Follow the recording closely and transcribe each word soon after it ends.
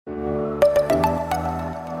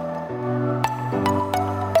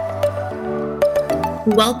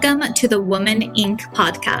Welcome to the Woman Inc.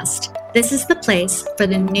 podcast. This is the place for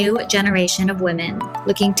the new generation of women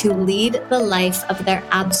looking to lead the life of their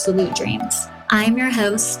absolute dreams. I'm your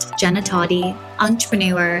host, Jenna Toddy,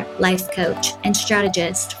 entrepreneur, life coach, and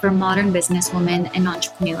strategist for modern businesswomen and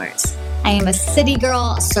entrepreneurs. I am a city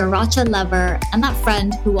girl, sriracha lover, and that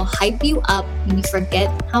friend who will hype you up when you forget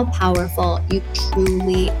how powerful you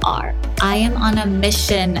truly are. I am on a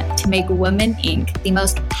mission to make Women Inc. the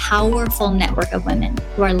most powerful network of women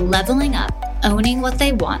who are leveling up, owning what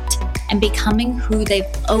they want, and becoming who they've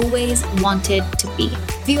always wanted to be.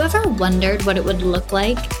 Have you ever wondered what it would look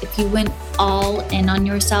like if you went all in on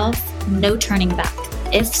yourself? No turning back.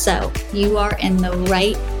 If so, you are in the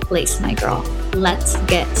right place, my girl. Let's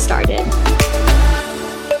get started.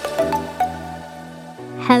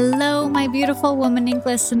 Hello, my beautiful Woman Inc.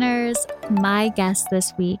 listeners. My guest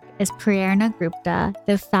this week is Prerna Gupta,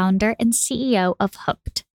 the founder and CEO of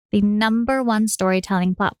Hooked, the #1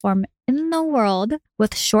 storytelling platform in the world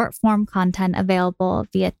with short-form content available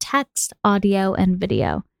via text, audio, and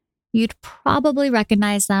video. You'd probably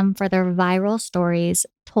recognize them for their viral stories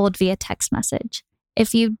told via text message.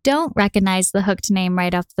 If you don't recognize the Hooked name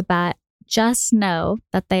right off the bat, just know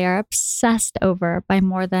that they are obsessed over by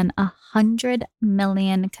more than 100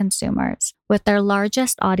 million consumers, with their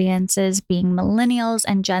largest audiences being millennials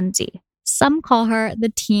and Gen Z. Some call her the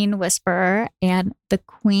teen whisperer and the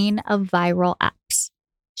queen of viral apps.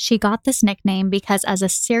 She got this nickname because as a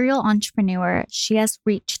serial entrepreneur, she has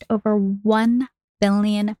reached over 1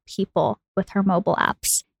 billion people with her mobile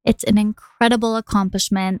apps. It's an incredible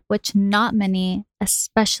accomplishment, which not many,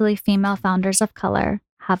 especially female founders of color,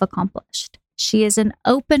 have accomplished. She is an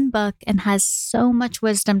open book and has so much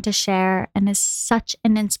wisdom to share and is such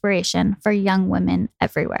an inspiration for young women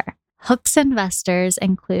everywhere. Hook's investors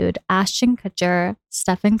include Ashton Kutcher,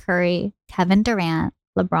 Stephen Curry, Kevin Durant,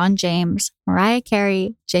 LeBron James, Mariah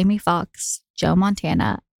Carey, Jamie Foxx, Joe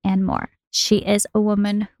Montana, and more. She is a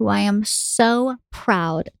woman who I am so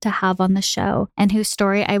proud to have on the show and whose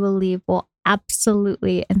story I believe will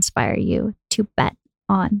absolutely inspire you to bet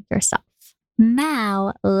on yourself.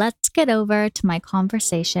 Now, let's get over to my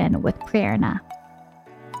conversation with Prerna.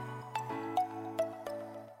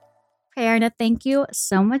 Prerna, thank you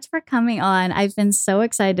so much for coming on. I've been so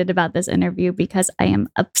excited about this interview because I am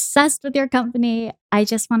obsessed with your company. I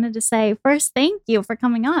just wanted to say first, thank you for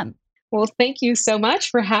coming on. Well, thank you so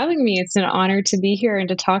much for having me. It's an honor to be here and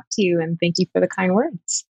to talk to you. And thank you for the kind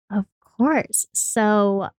words. Of course.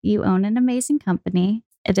 So you own an amazing company.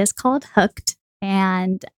 It is called Hooked.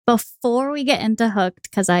 And before we get into Hooked,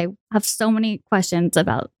 because I have so many questions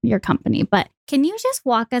about your company, but can you just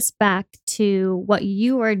walk us back to what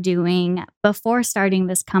you were doing before starting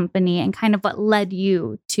this company and kind of what led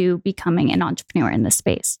you to becoming an entrepreneur in this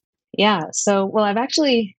space? Yeah. Well, I've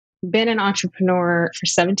actually been an entrepreneur for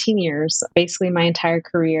 17 years, basically my entire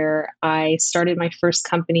career. I started my first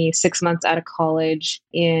company 6 months out of college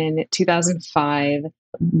in 2005.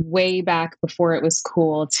 Way back before it was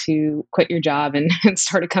cool to quit your job and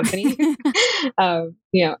start a company.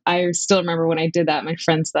 I still remember when I did that, my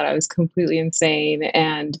friends thought I was completely insane.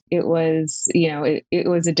 And it was, it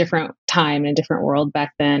was a different time and a different world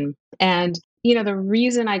back then. And, the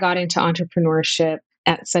reason I got into entrepreneurship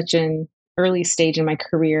at such an early stage in my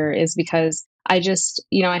career is because I just,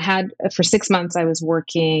 I had for 6 months, I was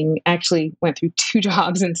working, actually went through 2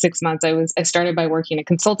 jobs in 6 months. I started by working in a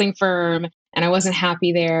consulting firm and I wasn't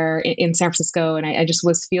happy there in San Francisco. And I just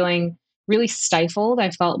was feeling really stifled.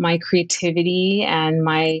 I felt my creativity and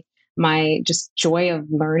my just joy of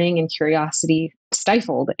learning and curiosity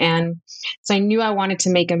stifled. And so I knew I wanted to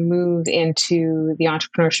make a move into the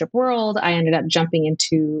entrepreneurship world. I ended up jumping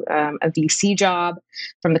into a VC job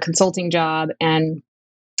from the consulting job. And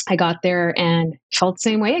I got there and felt the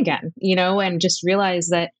same way again, and just realized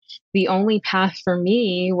that the only path for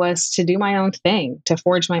me was to do my own thing, to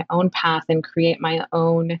forge my own path and create my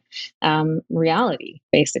own reality,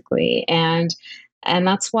 basically. And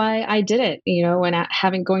that's why I did it, and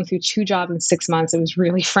having going through 2 jobs in 6 months, it was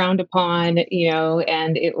really frowned upon,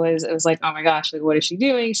 and it was like, oh my gosh, like, what is she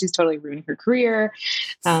doing? She's totally ruining her career.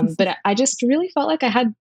 But I just really felt like I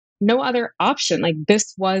had no other option. Like,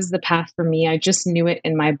 this was the path for me. I just knew it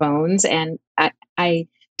in my bones. And I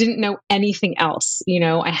didn't know anything else.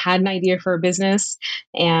 I had an idea for a business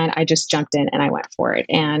and I just jumped in and I went for it.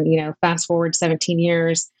 And, fast forward 17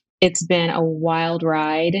 years, it's been a wild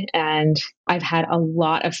ride and I've had a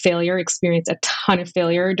lot of failure, experienced a ton of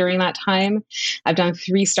failure during that time. I've done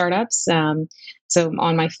 3 startups. So I'm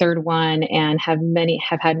on my 3rd one and have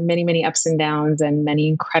had many ups and downs and many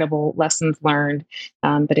incredible lessons learned.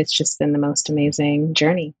 But it's just been the most amazing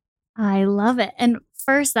journey. I love it. And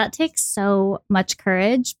first, that takes so much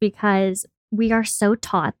courage because we are so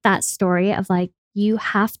taught that story of like, you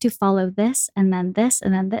have to follow this and then this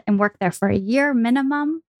and then that and work there for a year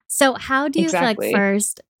minimum. So how do you feel like Exactly.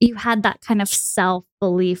 first you had that kind of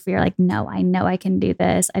self-belief where you're like, no, I know I can do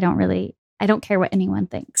this. I don't care what anyone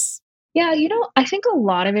thinks. Yeah, I think a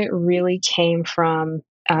lot of it really came from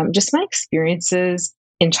just my experiences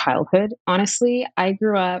in childhood. Honestly, I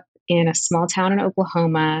grew up in a small town in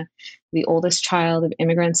Oklahoma, the oldest child of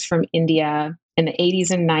immigrants from India in the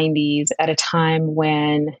 80s and 90s, at a time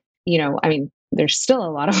when, I mean, there's still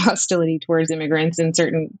a lot of hostility towards immigrants in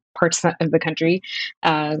certain parts of the country,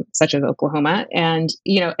 such as Oklahoma. And,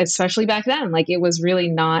 especially back then, like it was really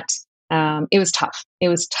not it was tough. It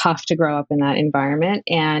was tough to grow up in that environment.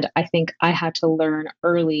 And I think I had to learn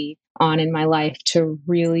early on in my life to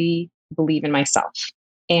really believe in myself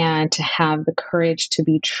and to have the courage to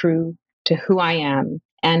be true to who I am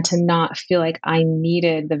and to not feel like I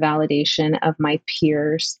needed the validation of my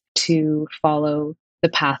peers to follow the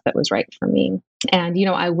path that was right for me. And,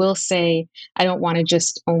 I will say, I don't want to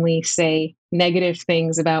just only say negative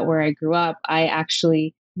things about where I grew up. I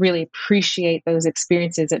actually really appreciate those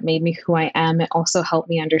experiences. It made me who I am. It also helped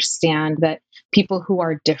me understand that people who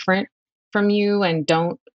are different from you and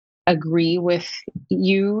don't agree with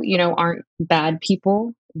you, aren't bad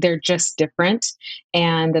people. They're just different,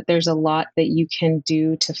 and that there's a lot that you can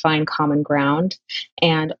do to find common ground.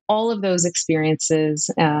 And all of those experiences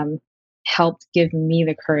helped give me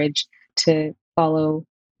the courage to follow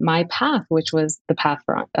my path, which was the path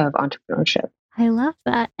of entrepreneurship. I love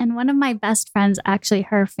that. And one of my best friends, actually,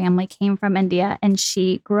 her family came from India and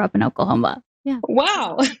she grew up in Oklahoma. Yeah.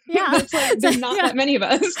 Wow. Yeah. That's like, there's not that many of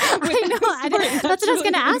us. I know. That's what I was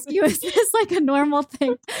going to ask you. Is this like a normal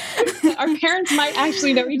thing? Our parents might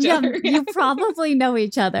actually know each other. You probably know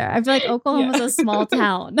each other. I feel like Oklahoma's a small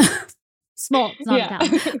town. Small, it's not a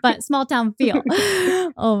town, but small town feel.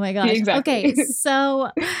 Oh my gosh. Exactly. Okay.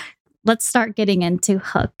 So let's start getting into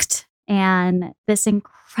Hooked and this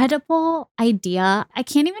incredible idea. I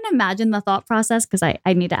can't even imagine the thought process because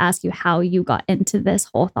I need to ask you how you got into this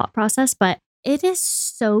whole thought process, but it is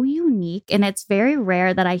so unique and it's very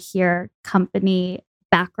rare that I hear company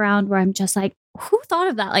background where I'm just like, who thought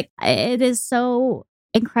of that? Like it is so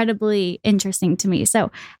incredibly interesting to me.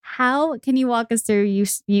 So how can you walk us through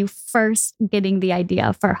you first getting the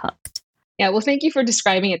idea for Hooked? Yeah, well, thank you for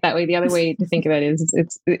describing it that way. The other way to think of it is,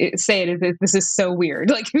 this is so weird.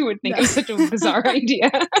 Like, who would think of such a bizarre idea?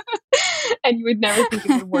 And you would never think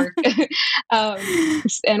it would work.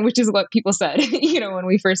 And which is what people said, when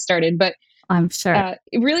we first started. But I'm sure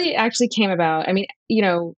it really actually came about. I mean,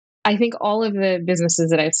 I think all of the businesses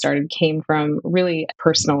that I've started came from really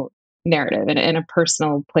personal narrative and a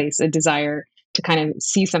personal place, a desire to kind of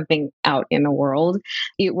see something out in the world.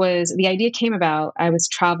 The idea came about, I was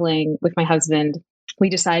traveling with my husband. We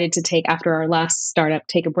decided to after our last startup,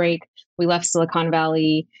 take a break. We left Silicon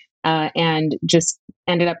Valley and just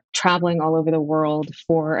ended up traveling all over the world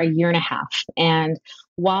for a year and a half. And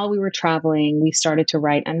while we were traveling, we started to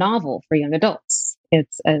write a novel for young adults.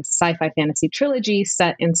 It's a sci-fi fantasy trilogy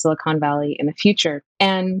set in Silicon Valley in the future.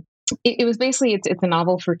 And it was basically, it's a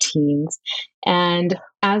novel for teens. And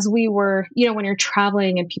as we were, when you're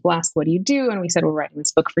traveling and people ask, what do you do? And we said, we're writing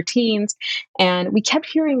this book for teens. And we kept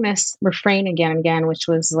hearing this refrain again and again, which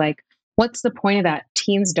was like, what's the point of that?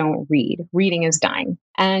 Teens don't read. Reading is dying.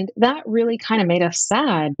 And that really kind of made us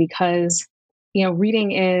sad because,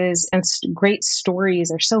 reading and great stories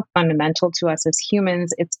are so fundamental to us as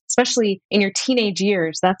humans. It's especially in your teenage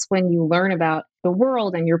years. That's when you learn about the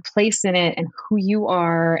world and your place in it and who you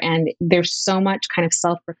are. And there's so much kind of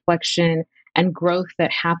self-reflection and growth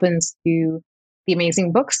that happens through the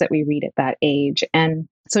amazing books that we read at that age. And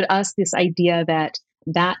so to us, this idea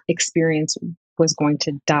that experience was going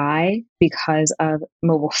to die because of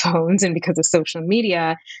mobile phones and because of social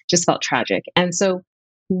media just felt tragic. And so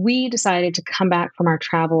we decided to come back from our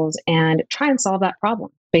travels and try and solve that problem.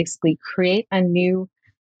 Basically, create a new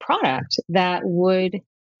product that would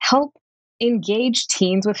help engage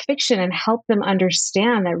teens with fiction and help them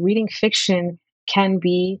understand that reading fiction can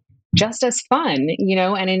be just as fun,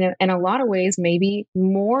 and in a lot of ways, maybe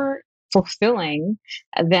more fulfilling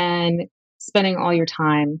than spending all your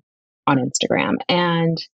time on Instagram.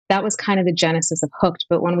 And that was kind of the genesis of Hooked.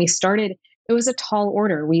 But when we started, it was a tall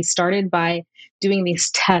order. We started by doing these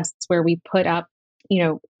tests where we put up,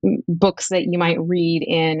 books that you might read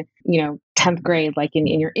in, 10th grade, like in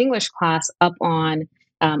your English class, up on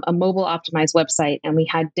a mobile optimized website, and we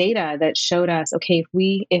had data that showed us, okay,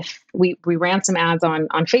 if we ran some ads on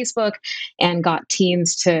Facebook and got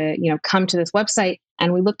teens to come to this website,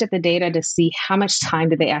 and we looked at the data to see how much time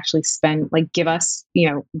did they actually spend, like, give us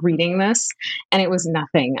reading this, and it was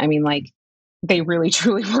nothing. I mean, like, they really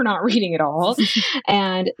truly were not reading at all.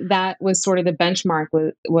 And that was sort of the benchmark,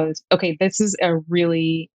 was okay, this is a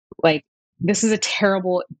really, like, this is a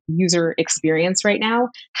terrible user experience right now.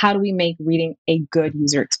 How do we make reading a good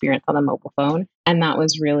user experience on the mobile phone? And that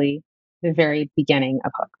was really the very beginning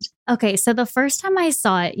of Hooked. Okay, so the first time I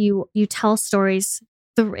saw it, you tell stories.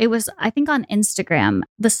 It was, I think, on Instagram.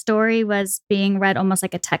 The story was being read almost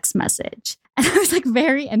like a text message. And I was like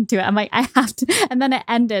very into it. I'm like, I have to. And then it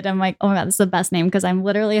ended. I'm like, oh my God, this is the best name because I'm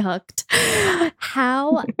literally hooked.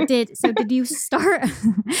 Did you start,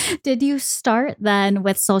 did you start then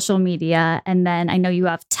with social media? And then I know you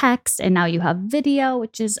have text and now you have video,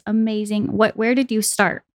 which is amazing. Where did you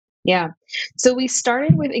start? Yeah. So we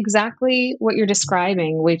started with exactly what you're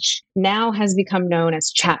describing, which now has become known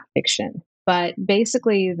as chat fiction. But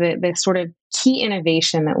basically, the sort of key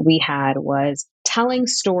innovation that we had was telling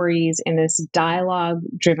stories in this dialogue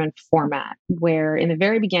driven format, where in the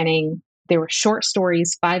very beginning, there were short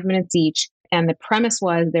stories, 5 minutes each. And the premise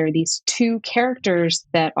was there are these two characters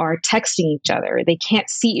that are texting each other. They can't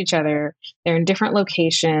see each other. They're in different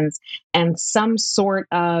locations, and some sort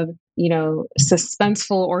of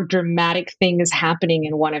suspenseful or dramatic thing is happening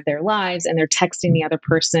in one of their lives, and they're texting the other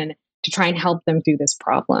person to try and help them through this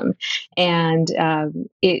problem. And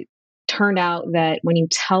it turned out that when you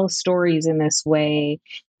tell stories in this way,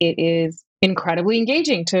 it is incredibly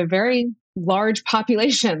engaging to a very large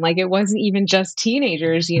population. Like, it wasn't even just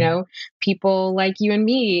teenagers, people like you and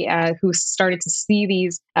me who started to see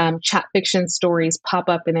these chat fiction stories pop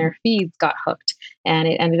up in their feeds got hooked. And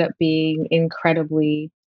it ended up being incredibly,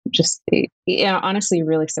 just honestly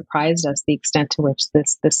really surprised us, the extent to which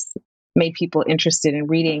this made people interested in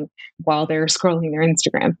reading while they're scrolling their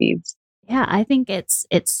Instagram feeds. Yeah, I think it's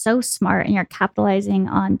so smart, and you're capitalizing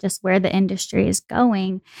on just where the industry is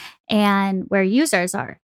going and where users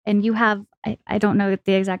are. And you have, I don't know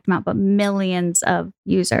the exact amount, but millions of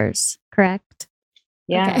users, correct?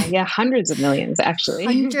 Yeah, Okay. yeah, hundreds of millions, actually.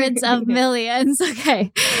 Hundreds of millions.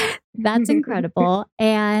 Okay. That's incredible.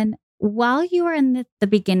 And while you were in the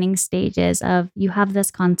beginning stages of, you have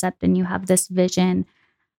this concept and you have this vision,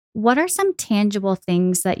 what are some tangible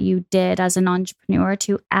things that you did as an entrepreneur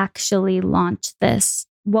to actually launch this?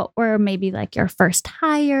 What were maybe like your first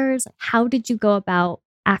hires? How did you go about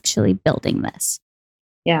actually building this?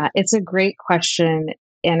 Yeah, it's a great question.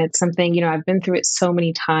 And it's something, I've been through it so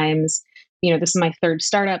many times. This is my third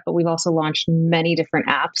startup, but we've also launched many different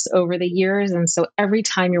apps over the years. And so every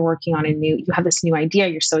time you're working on you have this new idea,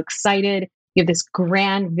 you're so excited. You have this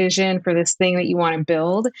grand vision for this thing that you want to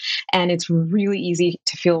build. And it's really easy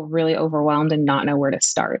to feel really overwhelmed and not know where to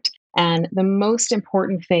start. And the most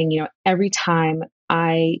important thing, every time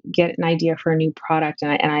I get an idea for a new product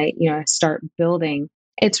and I start building,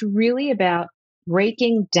 it's really about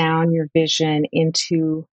breaking down your vision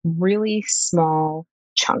into really small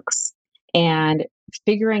chunks and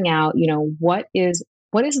figuring out, what is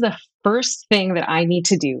the first thing that I need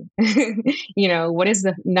to do? What is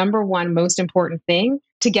the number one most important thing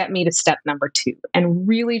to get me to step number two? And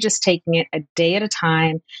really just taking it a day at a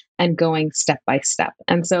time and going step by step.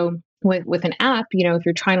 And so with an app, if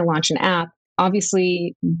you're trying to launch an app,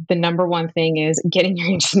 obviously the number one thing is getting your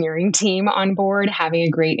engineering team on board, having a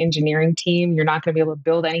great engineering team. You're not going to be able to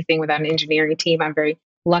build anything without an engineering team. I'm very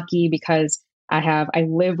lucky because I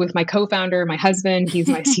live with my co-founder, my husband. He's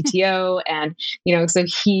my CTO, and so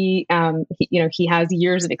he has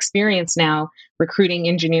years of experience now recruiting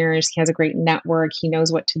engineers. He has a great network. He knows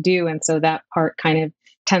what to do, and so that part kind of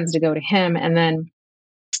tends to go to him. And then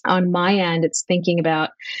on my end, it's thinking about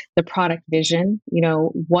the product vision.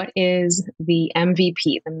 What is the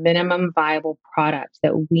MVP, the minimum viable product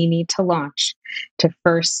that we need to launch to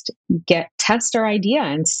first test our idea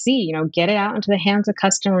and see, get it out into the hands of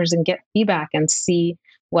customers and get feedback and see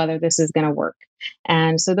whether this is going to work.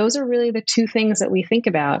 And so those are really the two things that we think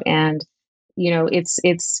about. And,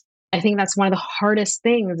 I think that's one of the hardest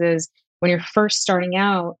things is when you're first starting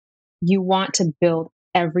out, you want to build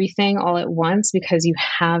everything all at once because you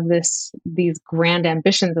have these grand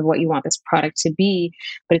ambitions of what you want this product to be.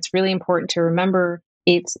 But it's really important to remember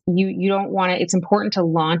you don't want to, it's important to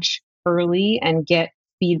launch early and get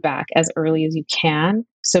feedback as early as you can.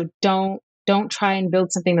 So don't try and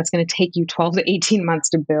build something that's going to take you 12 to 18 months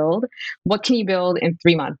to build. What can you build in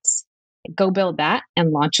 3 months? Go build that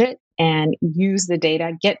and launch it and use the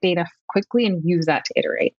data, get data quickly and use that to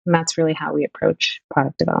iterate. And that's really how we approach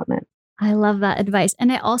product development. I love that advice.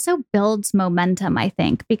 And it also builds momentum, I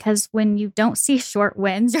think, because when you don't see short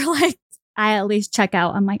wins, you're like, I at least check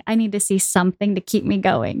out. I'm like, I need to see something to keep me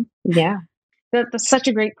going. Yeah. That's such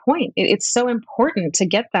a great point. It's so important to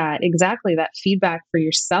get that exactly that feedback for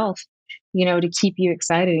yourself, to keep you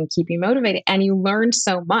excited and keep you motivated. And you learn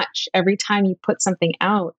so much every time you put something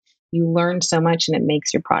out. You learn so much, and it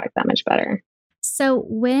makes your product that much better. So,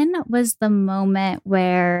 when was the moment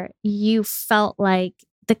where you felt like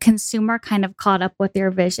the consumer kind of caught up with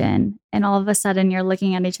your vision and all of a sudden you're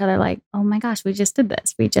looking at each other like, oh my gosh, we just did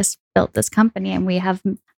this. We just built this company and we have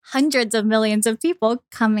hundreds of millions of people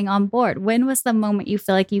coming on board. When was the moment you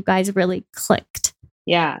feel like you guys really clicked?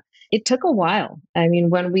 Yeah, it took a while. I mean,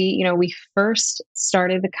 when we first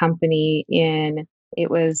started the company it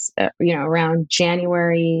was, around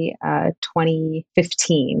January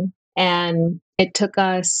 2015. And it took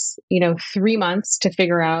us, 3 months to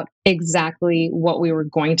figure out exactly what we were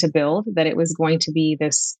going to build, that it was going to be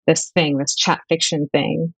this thing, this chat fiction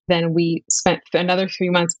thing. Then we spent another 3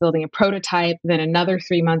 months building a prototype, then another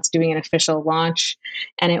 3 months doing an official launch.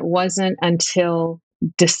 And it wasn't until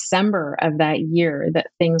December of that year that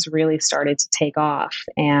things really started to take off.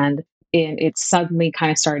 And it suddenly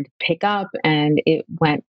kind of started to pick up, and it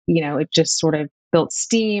went, it just sort of built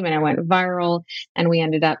steam, and it went viral, and we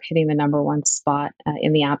ended up hitting the number one spot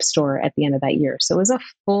in the App Store at the end of that year. So it was a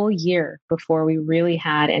full year before we really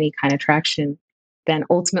had any kind of traction. Then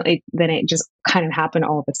it just kind of happened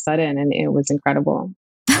all of a sudden, and it was incredible.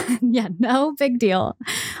 Yeah, no big deal.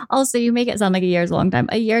 Also, you make it sound like a year's a long time.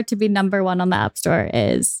 A year to be number one on the App Store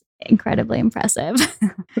is incredibly impressive.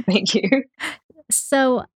 Thank you.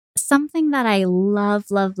 So, something that I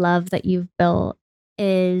love, love, love that you've built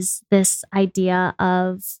is this idea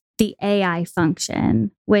of the AI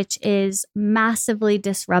function, which is massively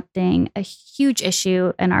disrupting a huge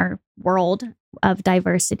issue in our world of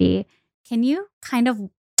diversity. Can you kind of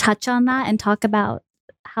touch on that and talk about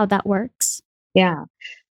how that works? Yeah.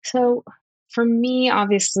 So for me,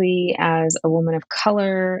 obviously, as a woman of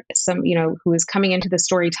color, who is coming into the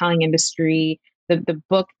storytelling industry, the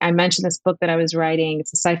book, I mentioned this book that I was writing,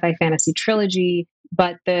 it's a sci-fi fantasy trilogy,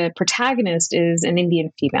 but the protagonist is an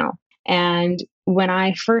Indian female. And when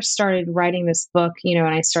I first started writing this book, and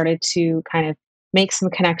I started to kind of make some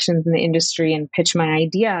connections in the industry and pitch my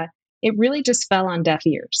idea, it really just fell on deaf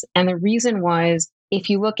ears. And the reason was, if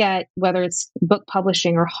you look at whether it's book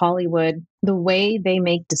publishing or Hollywood, the way they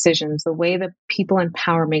make decisions, the way that people in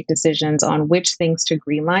power make decisions on which things to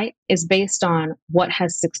greenlight is based on what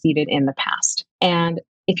has succeeded in the past. And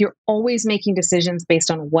if you're always making decisions based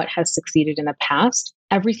on what has succeeded in the past,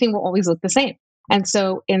 everything will always look the same. And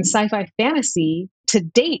so in sci-fi fantasy, to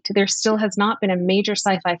date, there still has not been a major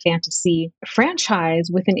sci-fi fantasy franchise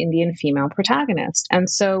with an Indian female protagonist. And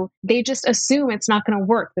so they just assume it's not going to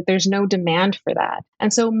work, that there's no demand for that.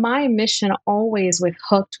 And so my mission always with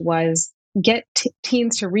Hooked was get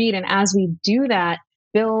teens to read. And as we do that,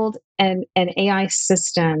 build an AI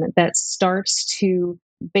system that starts to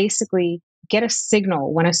basically get a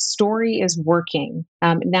signal when a story is working.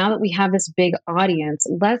 Now that we have this big audience,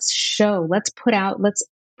 let's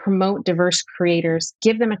promote diverse creators,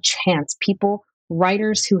 give them a chance.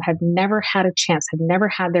 Writers who have never had a chance, have never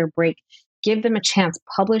had their break, give them a chance,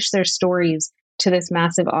 publish their stories to this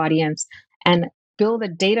massive audience, and build a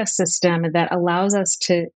data system that allows us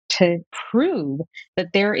to prove that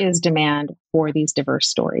there is demand for these diverse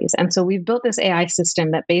stories. And so we've built this AI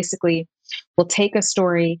system that basically will take a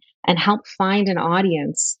story and help find an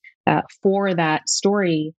audience for that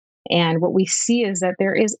story. And what we see is that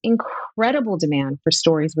there is incredible demand for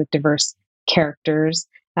stories with diverse characters.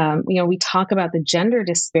 We talk about the gender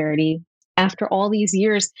disparity. After all these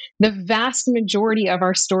years, the vast majority of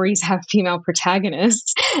our stories have female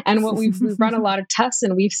protagonists. And we've run a lot of tests,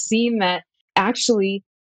 and we've seen that actually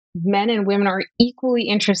men and women are equally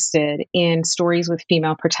interested in stories with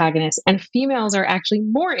female protagonists, and females are actually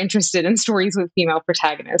more interested in stories with female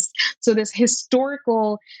protagonists. So this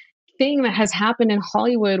historical thing that has happened in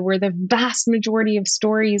Hollywood, where the vast majority of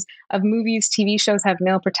stories of movies, TV shows have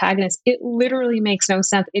male protagonists, it literally makes no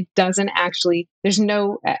sense. It doesn't actually, there's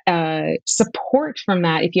no support from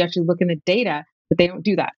that if you actually look in the data, but they don't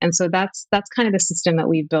do that. And so that's kind of the system that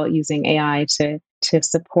we've built using AI to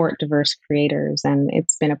support diverse creators. And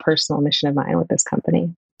it's been a personal mission of mine with this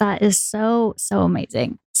company. That is so, so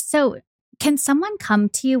amazing. So can someone come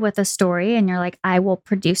to you with a story and you're like, I will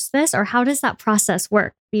produce this? Or how does that process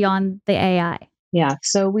work beyond the AI? Yeah.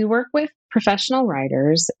 So we work with professional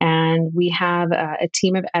writers, and we have a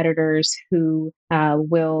team of editors who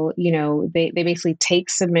will, they basically take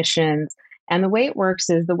submissions. And the way it works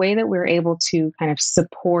is the way that we're able to kind of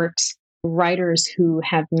support writers who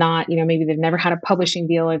have not, maybe they've never had a publishing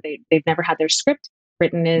deal or they've never had their script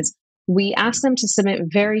written is we ask them to submit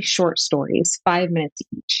very short stories, 5 minutes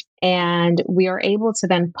each. And we are able to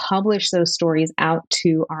then publish those stories out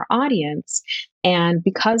to our audience. And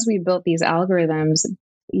because we built these algorithms,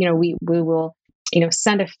 we will,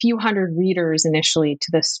 send a few hundred readers initially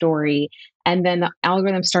to the story. And then the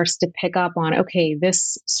algorithm starts to pick up on, okay,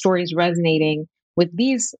 this story is resonating with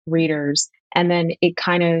these readers. And then it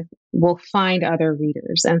kind of will find other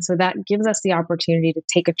readers. And so that gives us the opportunity to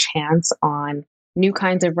take a chance on new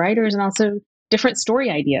kinds of writers and also different story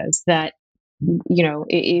ideas that,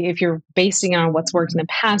 if you're basing on what's worked in the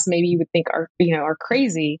past, maybe you would think are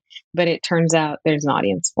crazy, but it turns out there's an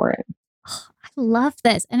audience for it. I love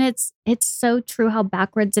this. And it's so true how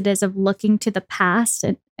backwards it is of looking to the past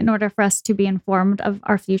in order for us to be informed of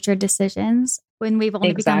our future decisions when we've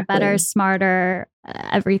only become better, smarter,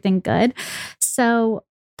 everything good. So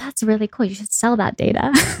that's really cool. You should sell that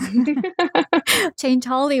data. Change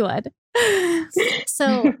Hollywood.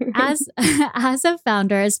 So as a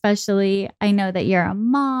founder, especially, I know that you're a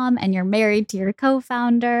mom and you're married to your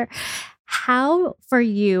co-founder. How, for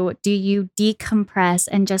you, do you decompress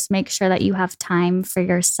and just make sure that you have time for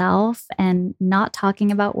yourself and not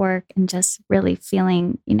talking about work and just really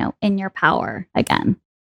feeling, in your power again?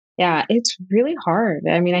 Yeah, it's really hard.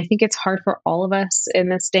 I mean, I think it's hard for all of us in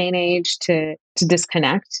this day and age to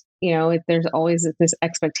disconnect. There's always this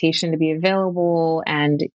expectation to be available,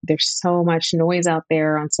 and there's so much noise out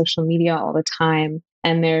there on social media all the time.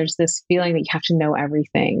 And there's this feeling that you have to know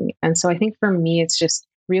everything. And so I think for me, it's just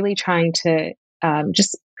really trying to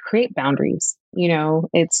just create boundaries.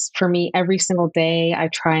 It's for me every single day, I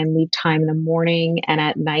try and leave time in the morning and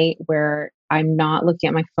at night where I'm not looking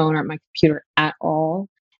at my phone or at my computer at all.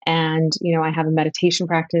 And, I have a meditation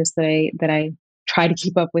practice that I try to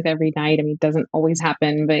keep up with every night. I mean, it doesn't always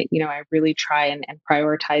happen, but, I really try and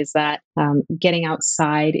prioritize that. Getting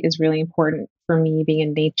outside is really important for me, being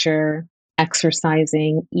in nature,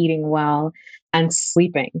 exercising, eating well, and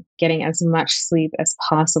sleeping, getting as much sleep as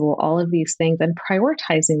possible, all of these things and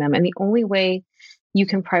prioritizing them. And the only way you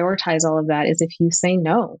can prioritize all of that is if you say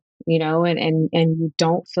no, and you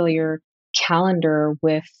don't fill your calendar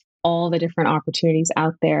with all the different opportunities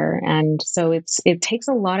out there. And so it takes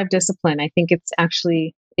a lot of discipline. I think it's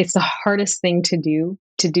the hardest thing to do,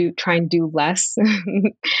 try and do less.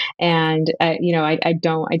 And, I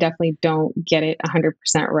definitely don't get it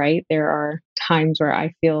 100% right. There are times where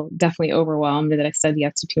I feel definitely overwhelmed that I said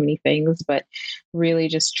yes to too many things, but really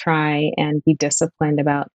just try and be disciplined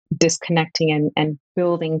about disconnecting and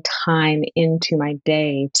building time into my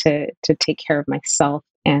day to take care of myself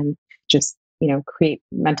and just, create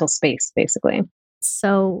mental space, basically.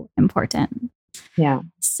 So important. Yeah.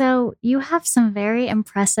 So you have some very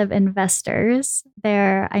impressive investors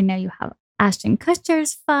there. I know you have Ashton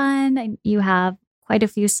Kutcher's fund, and you have quite a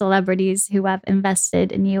few celebrities who have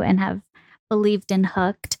invested in you and have believed in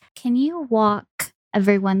Hooked. Can you walk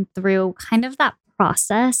everyone through kind of that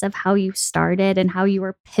process of how you started and how you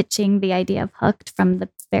were pitching the idea of Hooked from the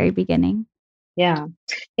very beginning? Yeah.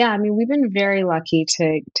 Yeah. I mean, we've been very lucky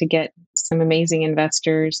to get some amazing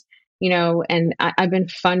investors, and I've been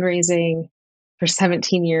fundraising for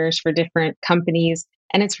 17 years for different companies.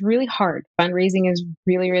 And it's really hard. Fundraising is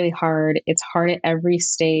really, really hard. It's hard at every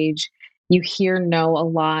stage. You hear no a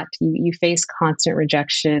lot. You face constant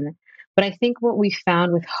rejection. But I think what we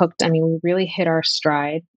found with Hooked, I mean, we really hit our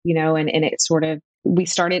stride, and it sort of, we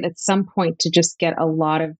started at some point to just get a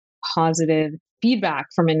lot of positive feedback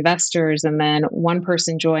from investors. And then one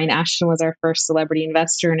person joined. Ashton was our first celebrity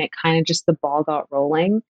investor, and it kind of just the ball got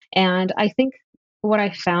rolling. And I think what I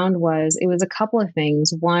found was it was a couple of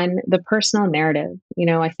things. One, the personal narrative.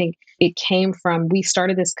 I think it came from, we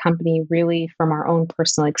started this company really from our own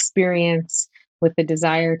personal experience with the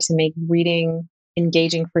desire to make reading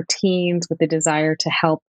engaging for teens, with the desire to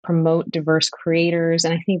help promote diverse creators.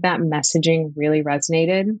 And I think that messaging really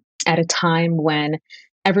resonated at a time when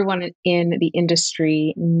everyone in the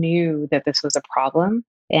industry knew that this was a problem.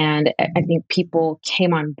 And I think people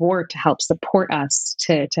came on board to help support us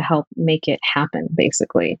to help make it happen,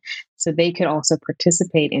 basically, so they could also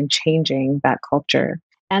participate in changing that culture.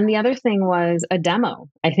 And the other thing was a demo.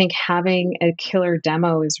 I think having a killer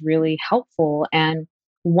demo is really helpful. And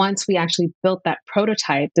once we actually built that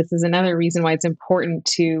prototype, this is another reason why it's important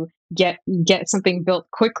to get something built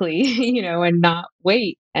quickly, and not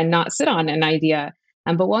wait and not sit on an idea.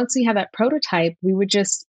 But once we have that prototype, we would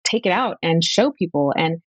just take it out and show people.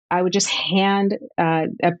 And I would just hand a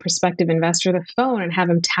prospective investor the phone and have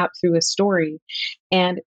them tap through a story.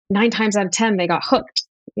 And 9 times out of 10, they got hooked.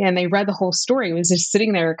 And they read the whole story. It was just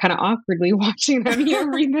sitting there kind of awkwardly watching them,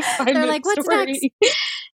 read this 5 minute like, what's story. next?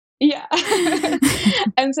 Yeah.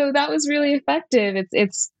 And so that was really effective.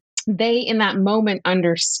 It's they in that moment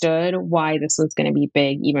understood why this was going to be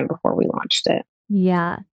big even before we launched it.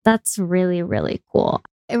 Yeah, that's really, really cool.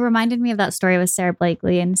 It reminded me of that story with Sarah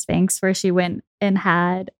Blakely and Spanx, where she went and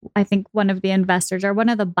had, I think, one of the investors or one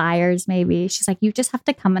of the buyers, maybe. She's like, you just have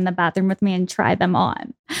to come in the bathroom with me and try them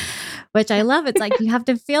on, which I love. It's like you have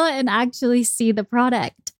to feel it and actually see the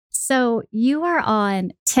product. So you are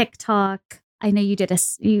on TikTok. I know you did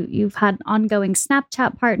you've had an ongoing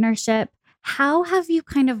Snapchat partnership. How have you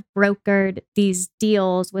kind of brokered these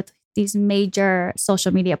deals with these major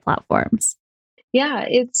social media platforms? Yeah,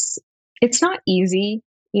 it's not easy.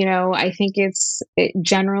 I think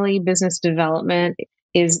generally business development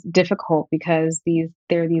is difficult because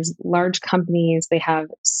there are these large companies. They have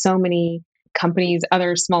so many companies,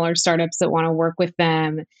 other smaller startups that want to work with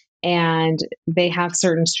them, and they have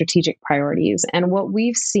certain strategic priorities. And what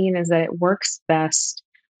we've seen is that it works best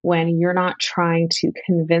when you're not trying to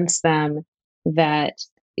convince them that,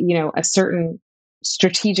 a certain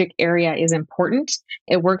strategic area is important.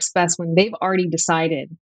 It works best when they've already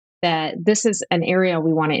decided that this is an area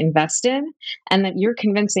we want to invest in, and that you're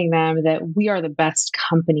convincing them that we are the best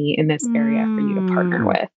company in this area for you to partner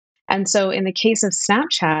with. And so in the case of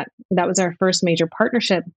Snapchat, that was our first major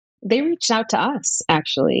partnership. They reached out to us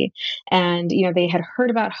actually. And, they had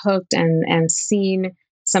heard about Hooked and seen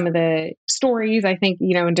some of the stories, I think,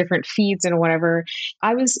 in different feeds and whatever.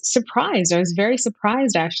 I was surprised. I was very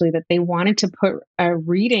surprised actually that they wanted to put a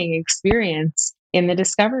reading experience in the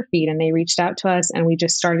Discover feed, and they reached out to us, and we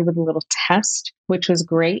just started with a little test, which was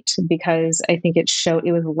great because I think it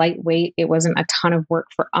was lightweight. It wasn't a ton of work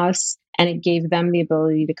for us, and it gave them the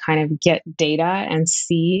ability to kind of get data and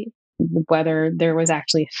see whether there was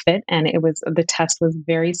actually a fit. And the test was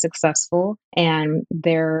very successful, and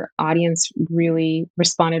their audience really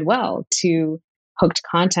responded well to Hooked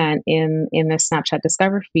content in the Snapchat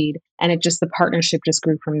Discover feed. And the partnership just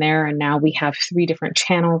grew from there. And now we have 3 different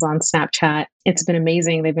channels on Snapchat. It's been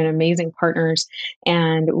amazing. They've been amazing partners,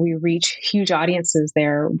 and we reach huge audiences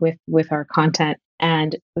there with our content.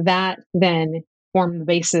 And that then formed the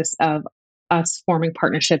basis of us forming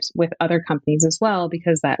partnerships with other companies as well,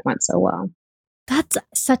 because that went so well. That's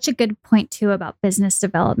such a good point too about business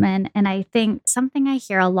development. And I think something I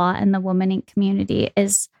hear a lot in the Woman Inc. community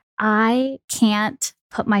is I can't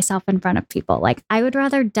put myself in front of people. Like I would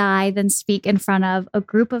rather die than speak in front of a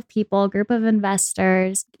group of people, a group of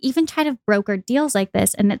investors, even try to broker deals like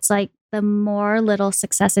this. And it's like the more little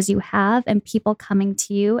successes you have and people coming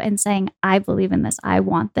to you and saying, I believe in this, I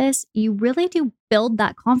want this, you really do build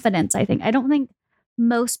that confidence. I don't think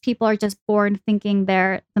most people are just born thinking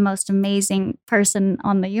they're the most amazing person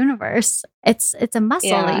on the universe. It's a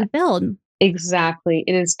muscle that you build. Exactly.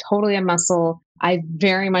 It is totally a muscle. I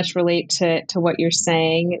very much relate to what you're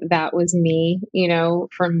saying. That was me,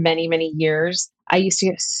 for many, many years. I used to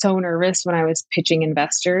get so nervous when I was pitching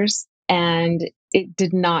investors, and it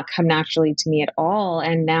did not come naturally to me at all.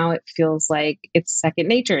 And now it feels like it's second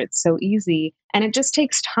nature. It's so easy, and it just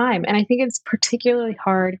takes time. And I think it's particularly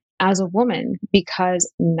hard as a woman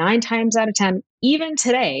because 9 times out of 10, even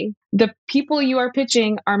today, the people you are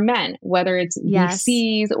pitching are men, whether it's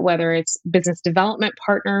VCs, whether it's business development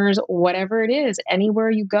partners, whatever it is,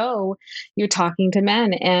 anywhere you go, you're talking to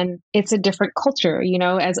men, and it's a different culture,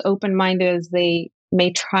 as open-minded as they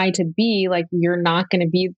may try to be. Like, you're not going to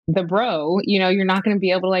be the bro, you're not going to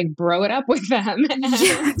be able to like bro it up with them.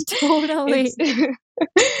 Yeah, totally.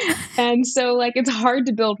 And so like, it's hard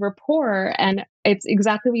to build rapport, and it's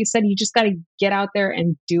exactly what you said. You just got to get out there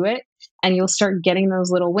and do it. And you'll start getting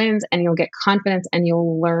those little wins, and you'll get confidence, and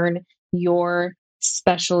you'll learn your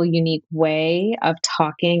special, unique way of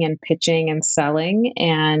talking and pitching and selling,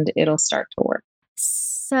 and it'll start to work.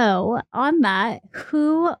 So on that,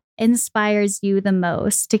 who inspires you the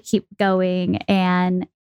most to keep going and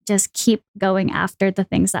just keep going after the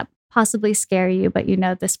things that possibly scare you, but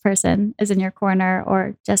this person is in your corner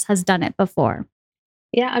or just has done it before?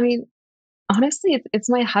 Yeah, I mean, honestly, it's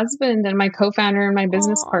my husband and my co-founder and my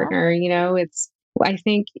business partner. I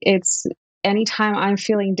think it's anytime I'm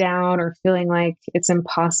feeling down or feeling like it's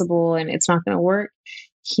impossible and it's not going to work,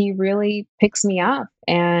 he really picks me up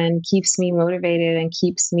and keeps me motivated and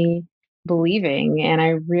keeps me believing. And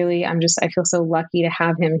I feel so lucky to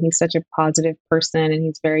have him. He's such a positive person, and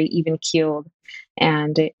he's very even keeled.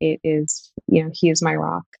 And it is, he is my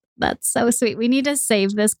rock. That's so sweet. We need to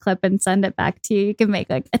save this clip and send it back to you. You can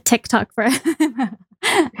make like a TikTok for him.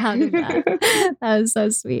 out of that. That was so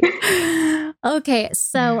sweet. Okay,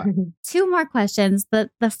 so 2 more questions.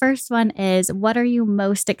 The first one is, what are you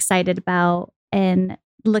most excited about in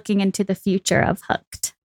looking into the future of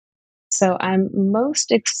Hooked? So I'm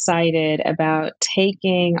most excited about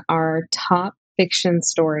taking our top fiction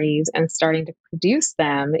stories and starting to produce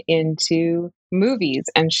them into movies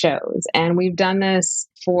and shows. And we've done this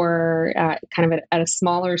for kind of at a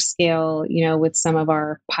smaller scale, with some of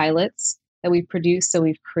our pilots that we've produced. So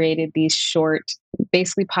we've created these short,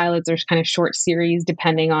 basically pilots or kind of short series,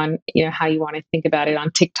 depending on, how you want to think about it.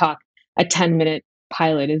 On TikTok, a 10-minute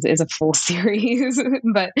pilot is a full series.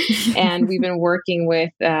 And we've been working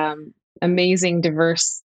with amazing,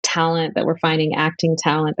 diverse talent that we're finding, acting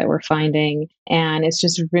talent that we're finding. And it's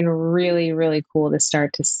just been really, really cool to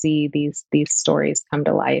start to see these stories come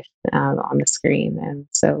to life on the screen. And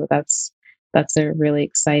so that's a really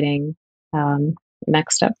exciting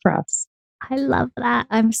next step for us. I love that.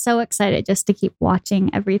 I'm so excited just to keep watching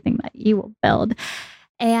everything that you will build.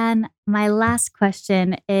 And my last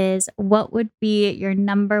question is, what would be your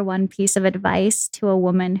number one piece of advice to a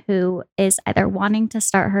woman who is either wanting to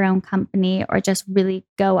start her own company or just really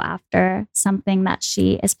go after something that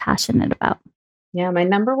she is passionate about? Yeah, my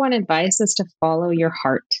number one advice is to follow your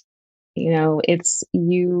heart. It's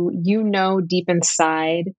deep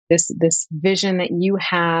inside this vision that you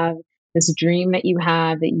have, this dream that you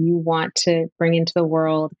have that you want to bring into the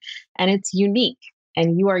world, and it's unique.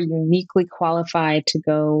 And you are uniquely qualified to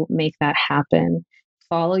go make that happen.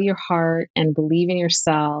 Follow your heart and believe in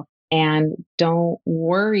yourself, and don't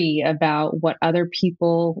worry about what other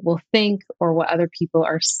people will think or what other people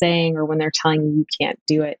are saying or when they're telling you can't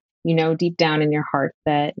do it. Deep down in your heart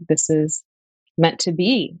that this is meant to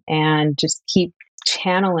be, and just keep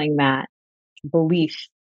channeling that belief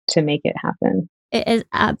to make it happen. It is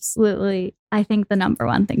absolutely, I think, the number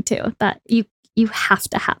one thing too, that you have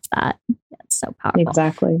to have that. It's so powerful.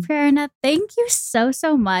 Exactly. Prerna, thank you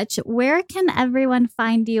so much. Where can everyone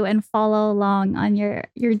find you and follow along on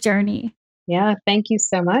your journey? Yeah, thank you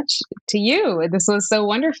so much to you. This was so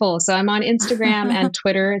wonderful. So I'm on Instagram and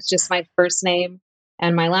Twitter. It's just my first name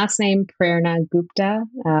and my last name, Prerna Gupta,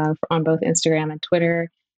 on both Instagram and Twitter.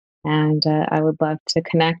 And I would love to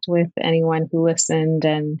connect with anyone who listened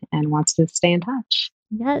and wants to stay in touch.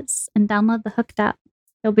 Yes, and download the Hooked app.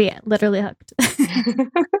 You'll be literally hooked.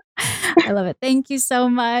 I love it. Thank you so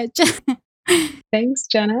much. Thanks,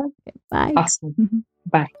 Jenna. Okay, bye. Awesome.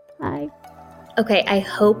 Bye. Bye. Okay, I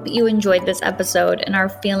hope you enjoyed this episode and are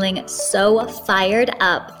feeling so fired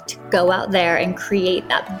up to go out there and create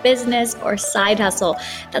that business or side hustle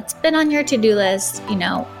that's been on your to-do list,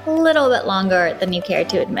 a little bit longer than you care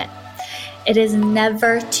to admit. It is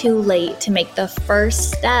never too late to make the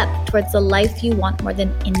first step towards the life you want more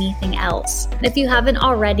than anything else. And if you haven't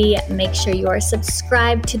already, make sure you are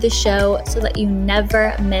subscribed to the show so that you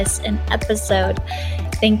never miss an episode.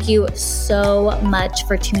 Thank you so much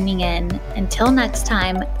for tuning in. Until next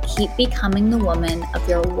time, keep becoming the woman of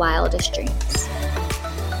your wildest dreams.